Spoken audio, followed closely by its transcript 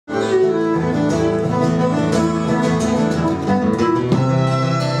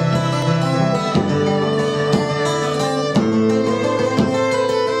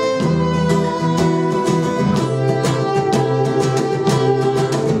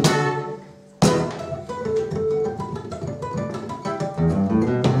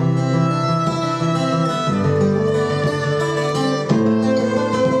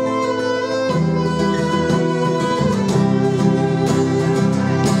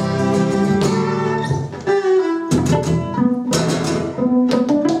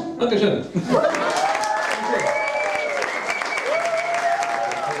Dankeschön.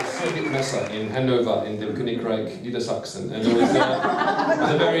 Messer in Hanover in dem Königreich Niedersachsen, and it was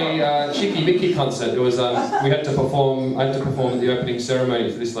a very cheeky-mickey concert. It was I had to perform at the opening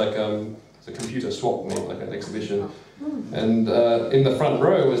ceremony for this the computer swap meet, like an exhibition, and in the front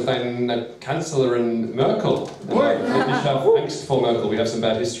row was then Kanzlerin Merkel. Ich have Angst vor Merkel. We have some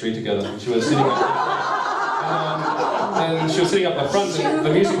bad history together. She was sitting and she was sitting up the front, and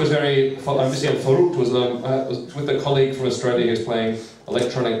the music was very, I'm just saying, verrückt was with a colleague from Australia who was playing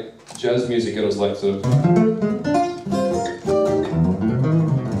electronic jazz music. It was like sort of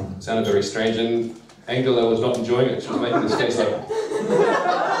sounded very strange, and Angela was not enjoying it. She was making this face like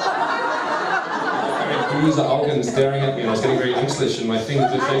very böse Augen staring at me, and I was getting very English, and my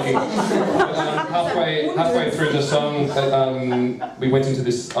fingers were shaking. But, halfway through the song, we went into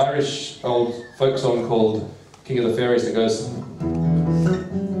this Irish old folk song called King of the Fairies that goes.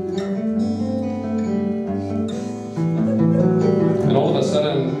 And all of a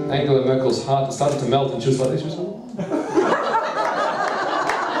sudden, Angela Merkel's heart started to melt, and she was like this.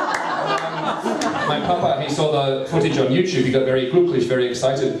 My papa, he saw the footage on YouTube, he got very glücklich, very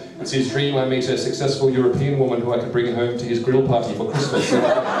excited. It's his dream I meet a successful European woman who I could bring home to his grill party for Christmas. She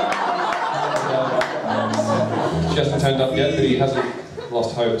hasn't turned up yet, but he hasn't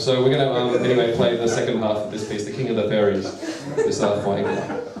lost hope. So we're going to anyway play the second half of this piece, The King of the Fairies, this for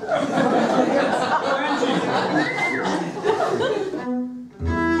Angela.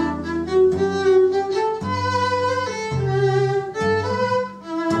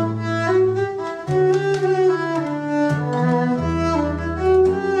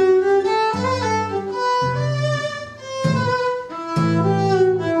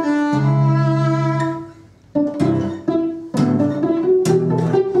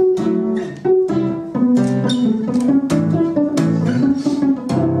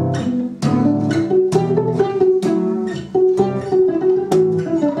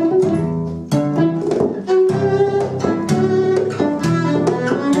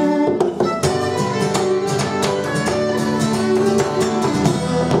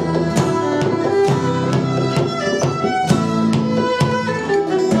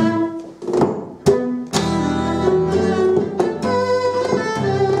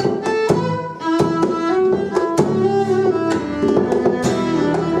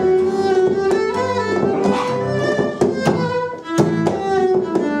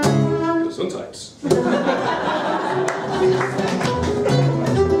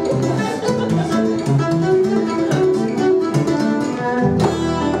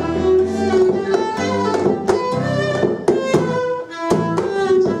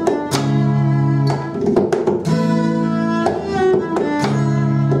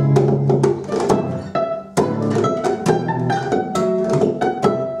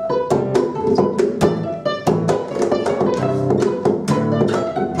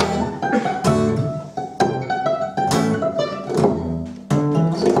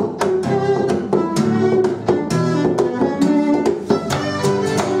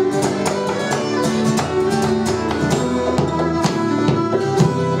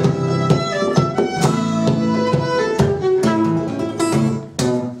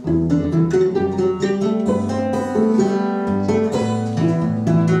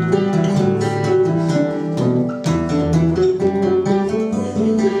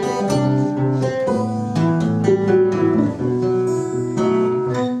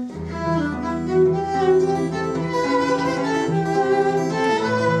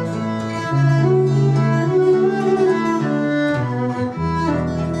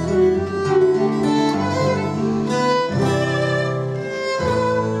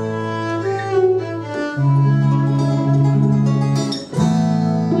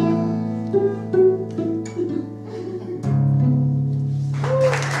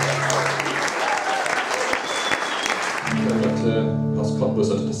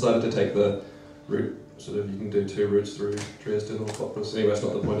 Decided to take the route, sort of you can do two routes through Dresden or Cottbus. Anyway, that's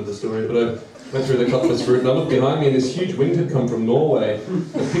not the point of the story, but I went through the Cottbus route, and I looked behind me and this huge wind had come from Norway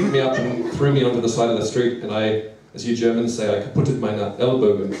and picked me up and threw me onto the side of the street, and I, as you Germans say, I kaputted meine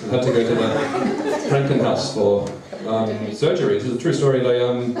Ellbogen and had to go to the Krankenhaus for surgery. This is a true story.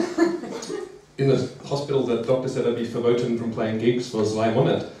 In the hospital, the doctor said I'd be verboten from playing gigs for 2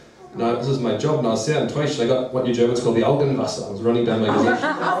 Monate. Now, this is my job, and I was sehr enttäuscht. I got what you Germans call the Augenwasser. I was running down my gesicht.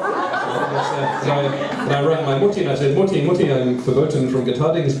 And I rang my Mutti and I said, Mutti, I'm verboten from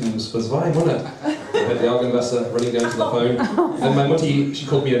Gitardingsbums for 2 Monate. I had the Augenwasser running down to the phone. And my Mutti, she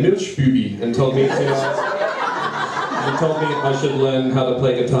called me a Milchbubi and told me I should learn how to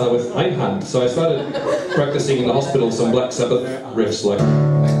play guitar with Einhand. So I started practicing in the hospital some Black Sabbath riffs like...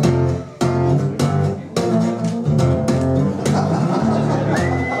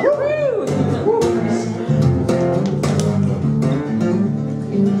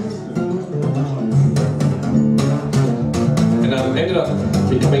 And ended up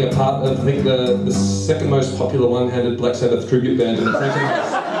becoming a part of, I think, the second most popular one-handed Black Sabbath tribute band in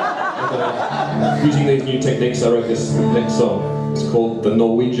Frankenhouse. Using these new techniques, I wrote this next song. It's called The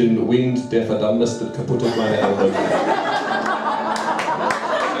Norwegian Wind der Verdammnis that kaputtet meine Elbe.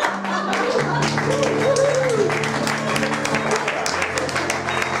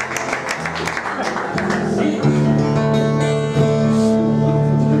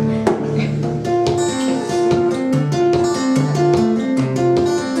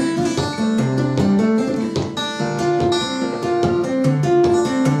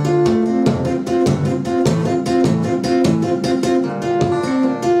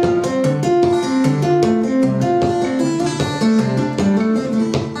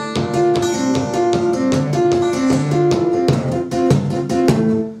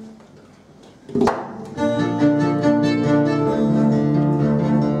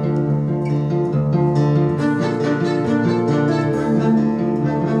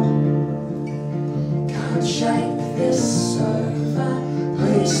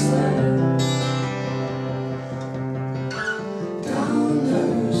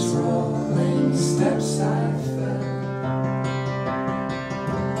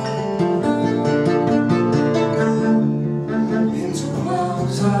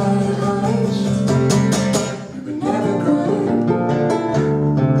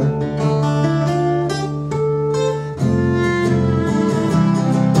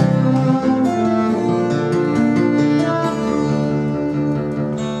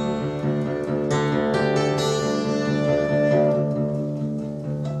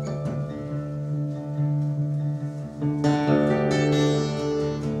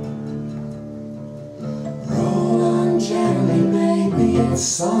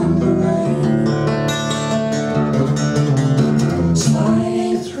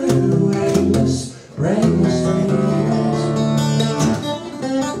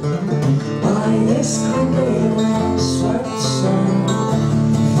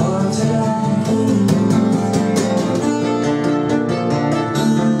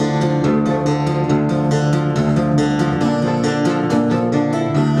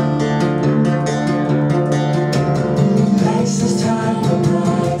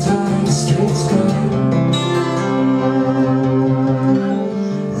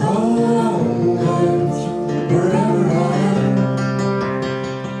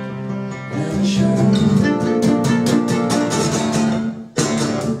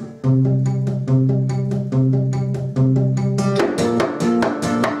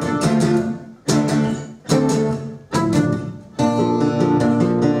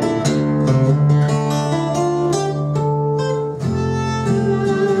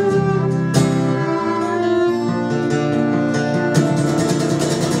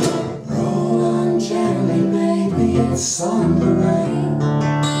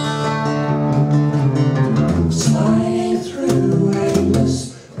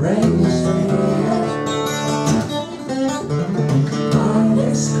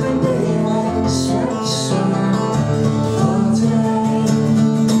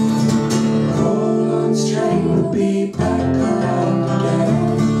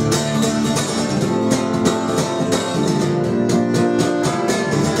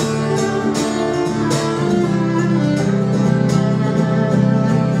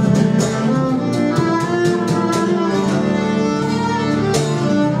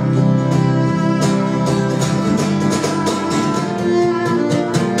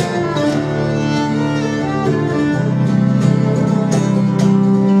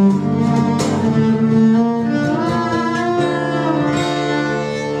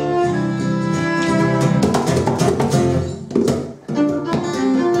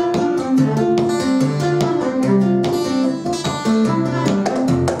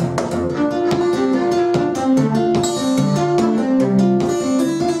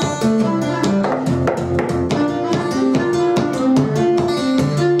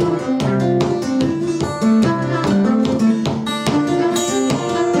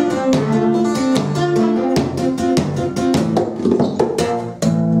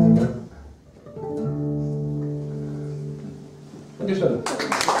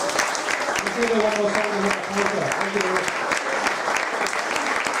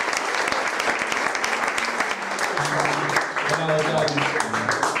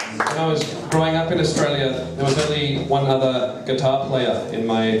 One other guitar player in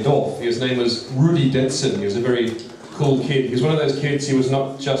my Dorf. His name was Rudy Detson. He was a very cool kid. He was one of those kids, he was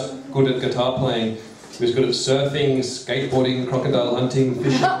not just good at guitar playing, He was good at surfing, skateboarding, crocodile hunting,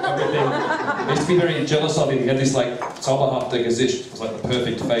 fishing, everything. I used to be very jealous of him. He had this like zauberhafte Gesicht. It was like the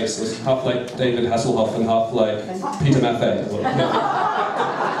perfect face. It was half like David Hasselhoff and half like Peter Maffay.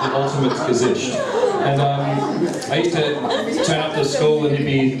 The ultimate Gesicht. And I used to turn up to school and he'd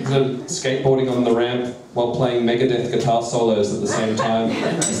be skateboarding on the ramp while playing Megadeth guitar solos at the same time.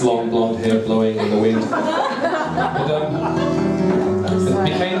 His long blonde hair blowing in the wind. And, it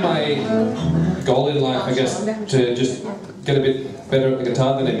became my goal in life, I guess, to just get a bit better at the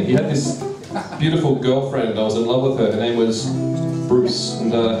guitar than him. He had this beautiful girlfriend. I was in love with her. Her name was Bruce,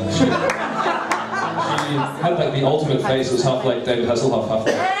 and she had like the ultimate face. It was half like David Hasselhoff, half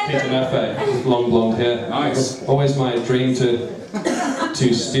like Peter Maffay, with long blonde hair. Nice. It was always my dream to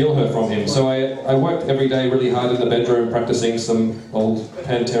steal her from him. So I worked every day really hard in the bedroom practicing some old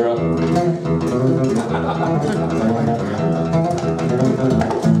Pantera.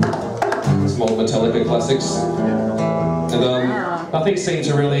 Some old Metallica classics. And nothing seemed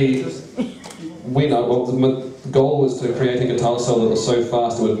to really win. Well, the goal was to create a guitar solo that was so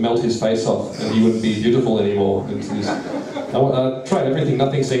fast it would melt his face off and he wouldn't be beautiful anymore. I tried everything,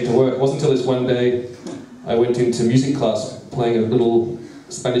 nothing seemed to work. It wasn't until this one day I went into music class playing a little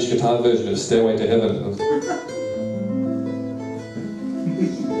Spanish guitar version of Stairway to Heaven.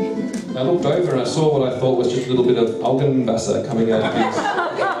 I looked over and I saw what I thought was just a little bit of Augenwasser coming out of his...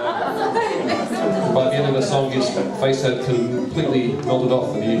 By the end of the song, his face had completely melted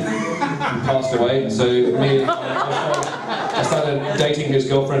off and he passed away. So I started dating his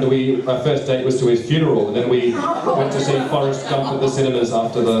girlfriend. Our first date was to his funeral, and then we went to see Forrest Gump at the cinemas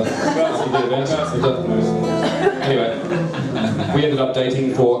after the event. Anyway, we ended up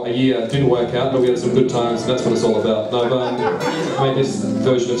dating for a year. It didn't work out, but we had some good times, and that's what it's all about. And I've made this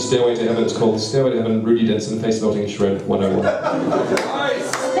version of Stairway to Heaven. It's called Stairway to Heaven, Rudy Denson, Face Melting Shred 101.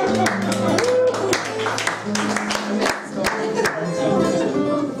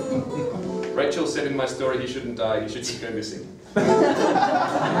 Rachel said in my story he shouldn't die, he should just go missing. It's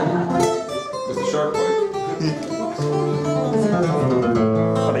the shark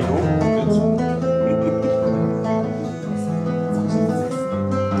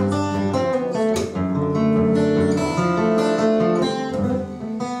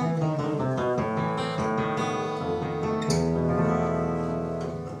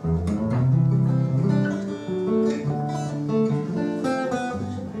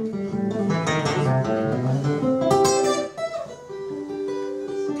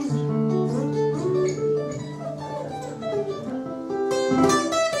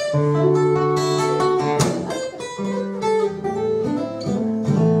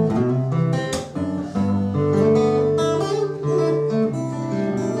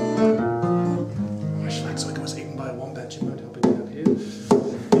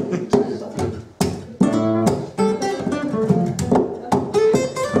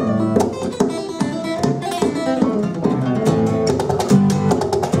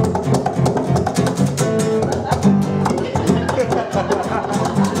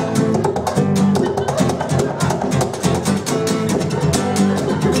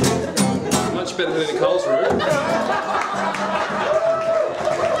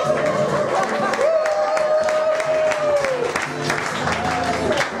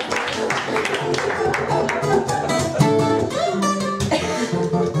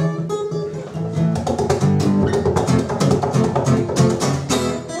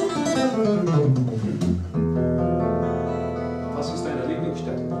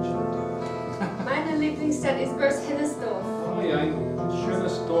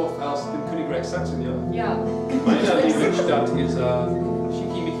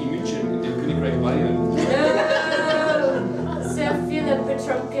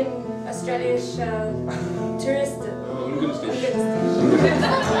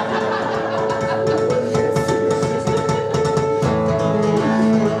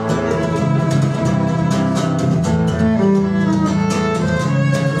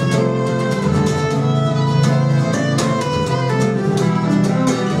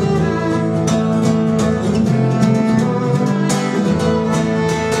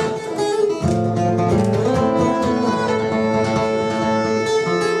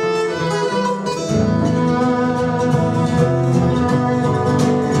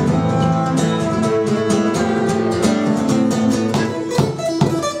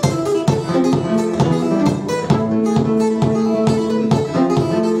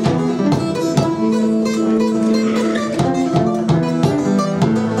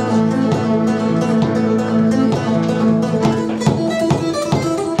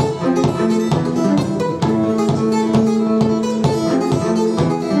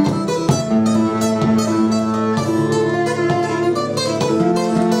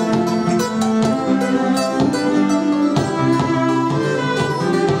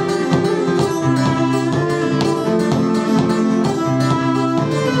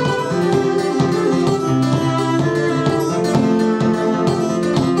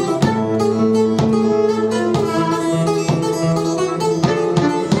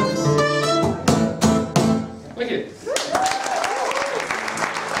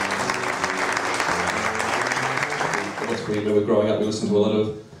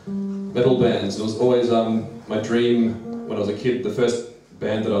bands. It was always my dream when I was a kid. The first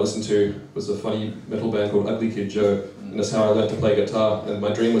band that I listened to was a funny metal band called Ugly Kid Joe, and that's how I learned to play guitar. And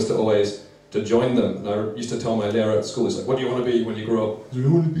my dream was to always join them. And I used to tell my Lehrer at school, he's like, "What do you want to be when you grow up?" I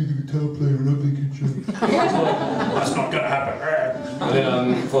want to be the guitar player in Ugly Kid Joe. Well, that's not going to happen. And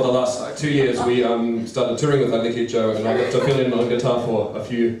then for the last 2 years, we started touring with Ugly Kid Joe, and I got to fill in on guitar for a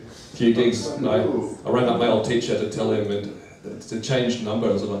few gigs. And I rang up my old teacher to tell him, and to change number.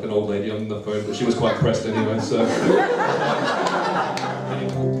 It was like an old lady on the phone, but she was quite pressed anyway. So.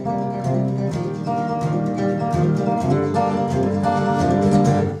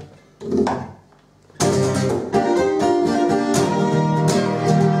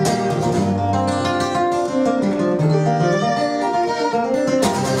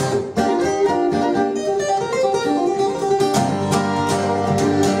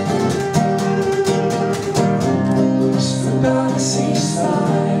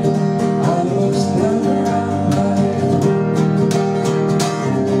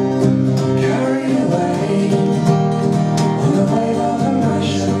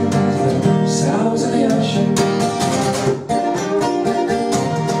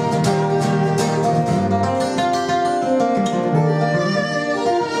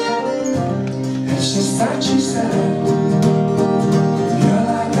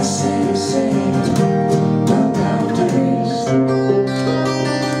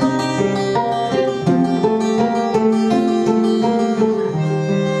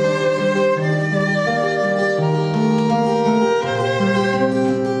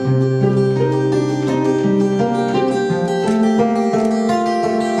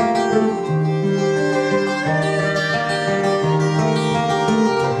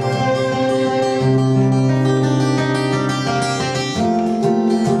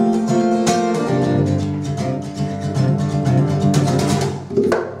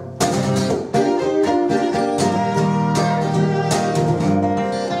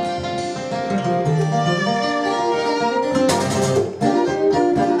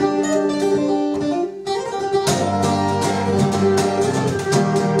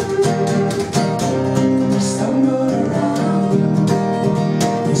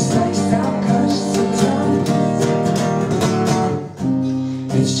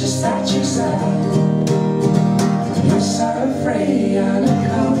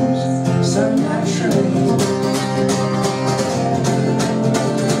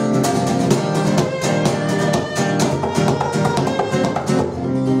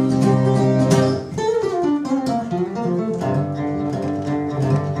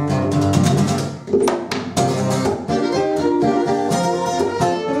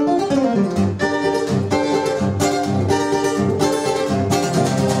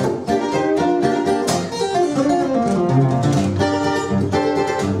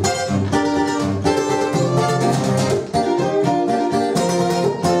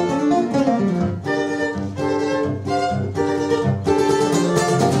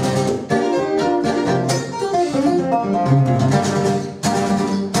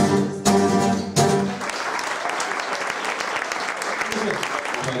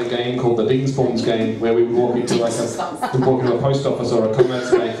 Game where we would walk into a post office or a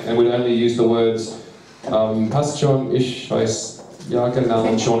Commerzbank and we'd only use the words "Passt schon, ich weiß, ja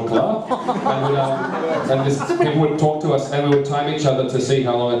genau, schon klar," and people would talk to us and we would time each other to see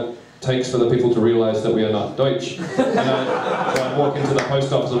how long it takes for the people to realise that we are not Deutsch. And so I'd walk into the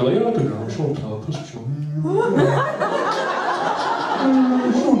post office and I'd be like, "Ja genau, schon klar, passt schon."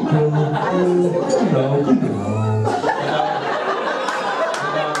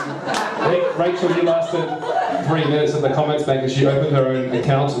 Rachel, you lasted 3 minutes at the Commerzbank and she opened her own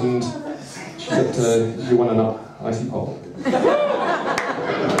account and she said, "You want an icy pole?"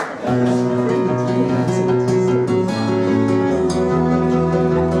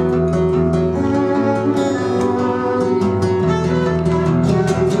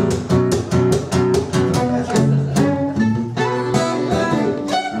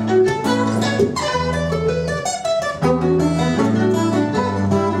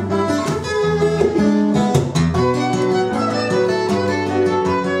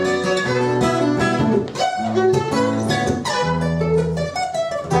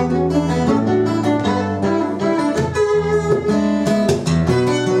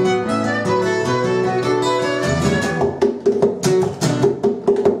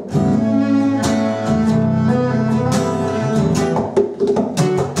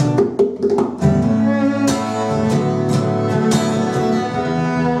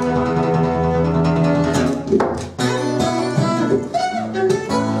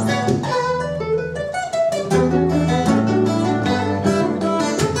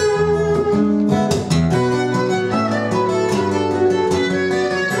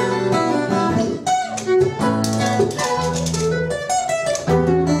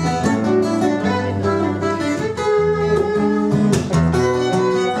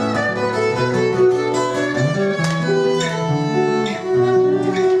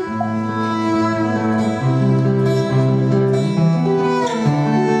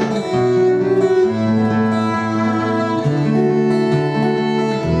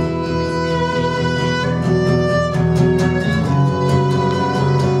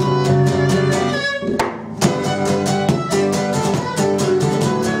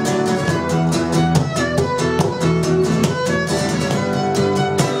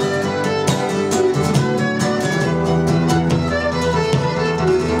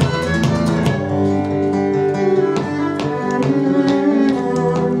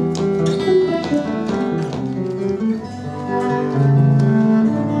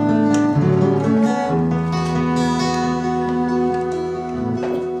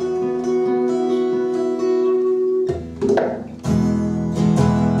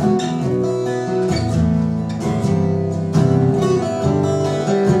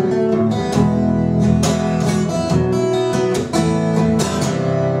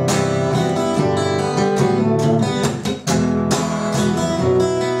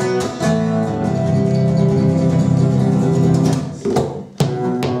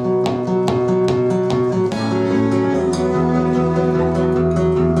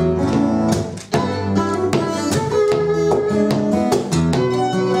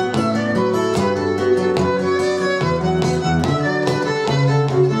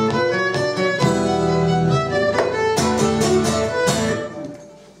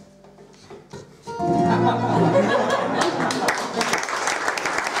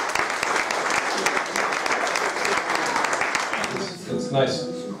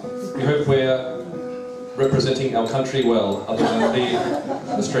 our country well, other than the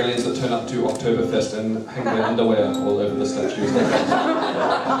Australians that turn up to Oktoberfest and hang their underwear all over the statues.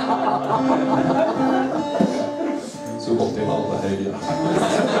 Suboptimal behavior.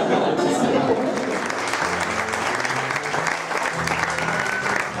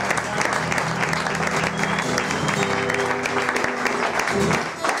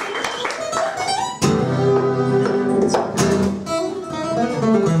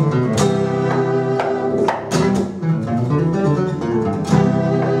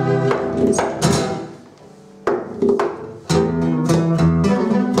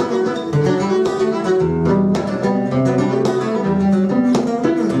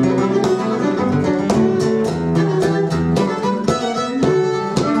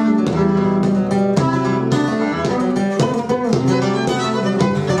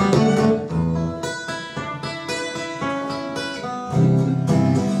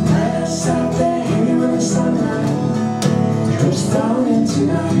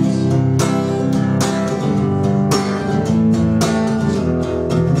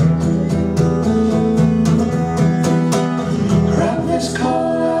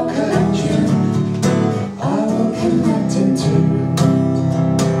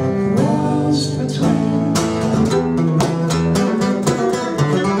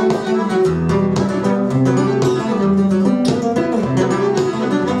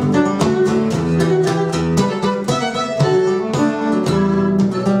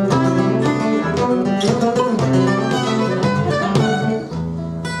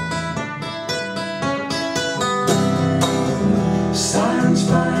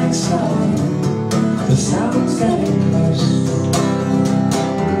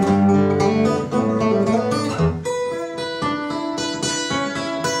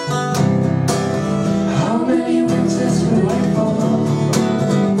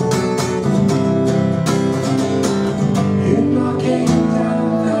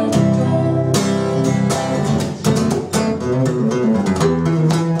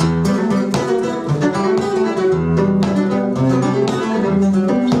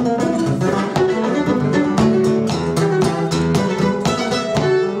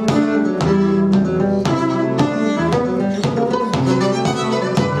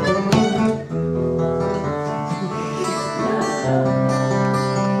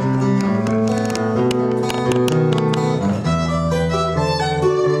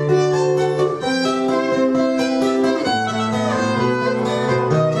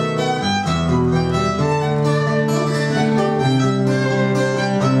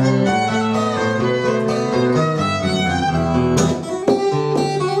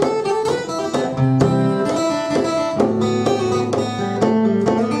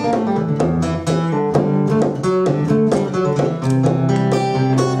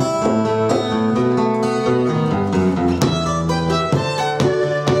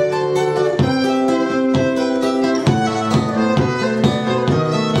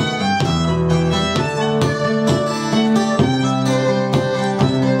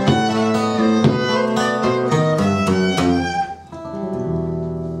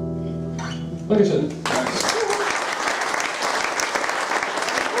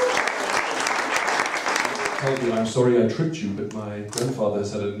 I'm sorry I tricked you, but my grandfather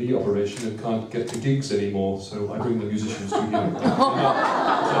has had a knee operation and can't get to gigs anymore, so I bring the musicians to him. So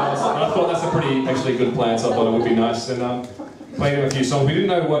I thought that's a pretty actually good plan, so I thought it would be nice. And played him a few songs. We didn't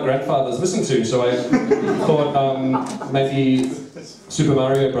know what grandfathers listened to, so I thought maybe Super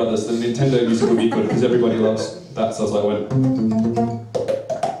Mario Brothers, the Nintendo music would be good, because everybody loves that, so I was like, went.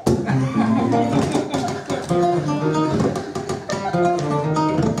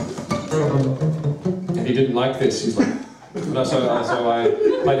 He didn't like this. He's like, no, so I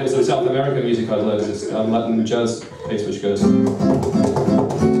played him some South American music I learned, this Latin jazz piece which goes. And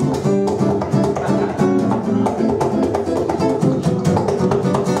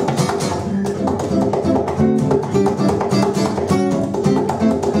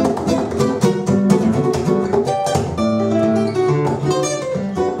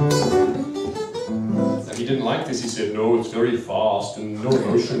he didn't like this. He said, no, it's very fast and no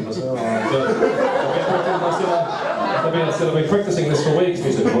emotion. I said, oh, I said, I've been practicing this for weeks. And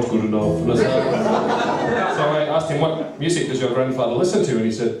he said, not good enough. And so I asked him, what music does your grandfather listen to? And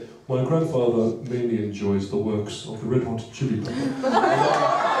he said, my grandfather mainly enjoys the works of the Red Hot Chili Peppers.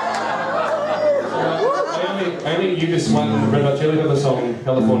 I only knew this one Red Hot Chili Peppers song,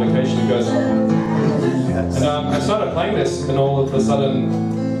 Californication, goes. And I started playing this, and all of a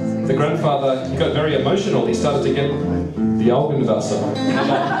sudden, the grandfather, he got very emotional. He started to get the Augenwasser.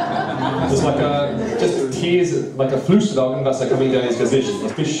 There's like just tears, like a Flussaugenwasser coming down his Gesicht,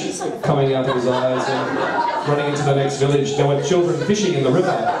 the fish coming out of his eyes and running into the next village. There were children fishing in the river.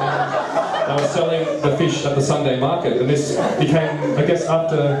 And they were selling the fish at the Sunday market, and this became, I guess,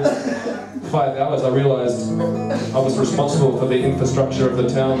 after 5 hours, I realised I was responsible for the infrastructure of the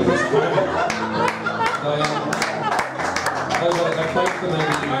town. I played for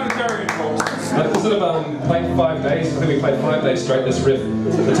maybe... I sort of played 5 days. I think we played 5 days straight this riff.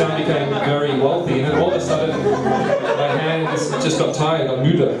 The town became very wealthy, and then all of a sudden, my hands just got tired, got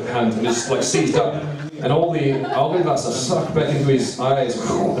müde hand, and just like seized up. And all the Augenwasser sucked back into his eyes,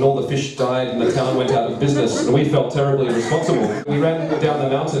 and all the fish died, and the town went out of business, and we felt terribly responsible. We ran down the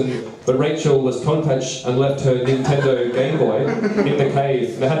mountain, but Rachel was tonpatch and left her Nintendo Game Boy in the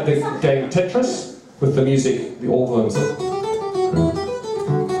cave. They had the game Tetris with the music, the Ohrwurms.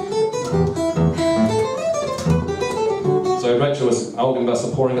 So Rachel was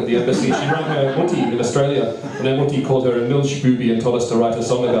Augenwasser pouring at the embassy. She rang her Mutti in Australia, and her Mutti called her a Milchbubi and told us to write a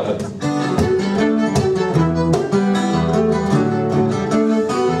song about it.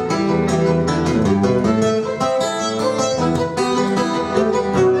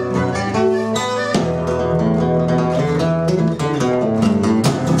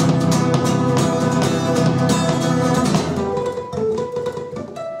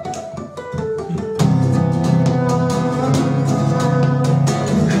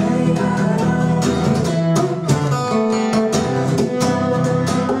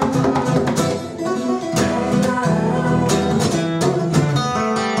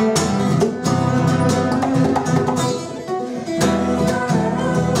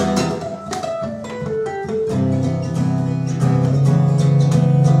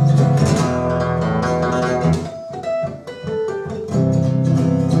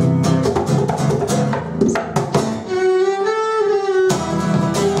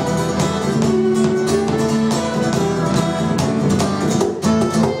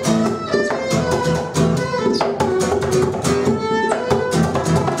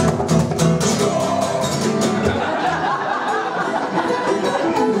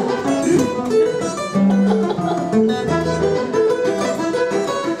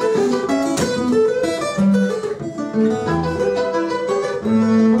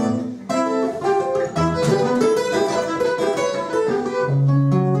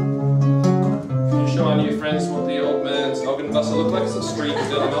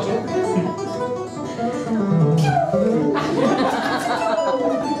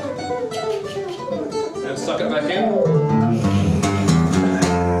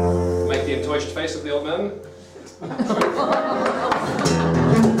 Face of the old man.